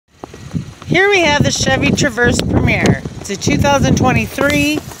Here we have the Chevy Traverse Premier. It's a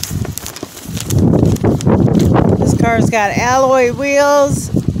 2023. This car's got alloy wheels,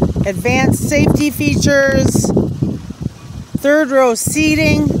 advanced safety features, third row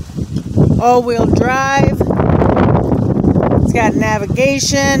seating, all-wheel drive. It's got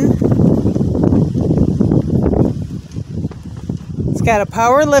navigation. It's got a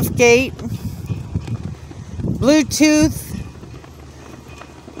power lift gate, Bluetooth.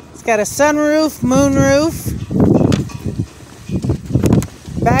 It's got a sunroof, moonroof,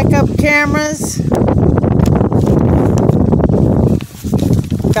 backup cameras,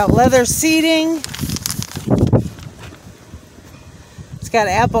 got leather seating, it's got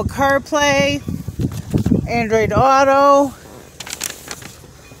Apple CarPlay, Android Auto.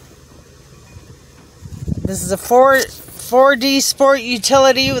 This is a 4D Sport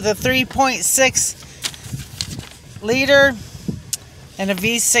utility with a 3.6 liter and a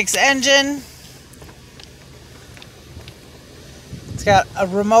V6 engine. It's got a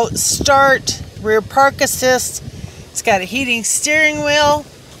remote start, rear park assist. It's got a heating steering wheel,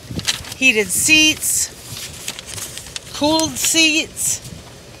 heated seats, cooled seats.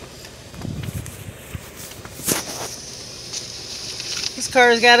 This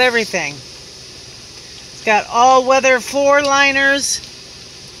car's got everything. It's got all-weather floor liners.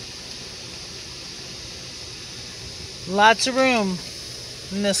 Lots of room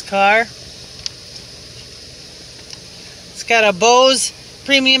in this car. It's got a Bose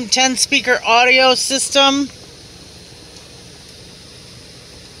premium 10-speaker audio system.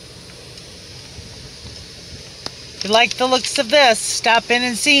 If you like the looks of this, stop in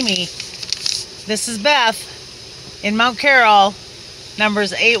and see me. This is Beth in Mount Carroll.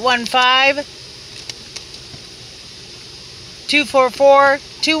 Numbers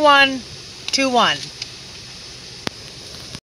 815-244-2121.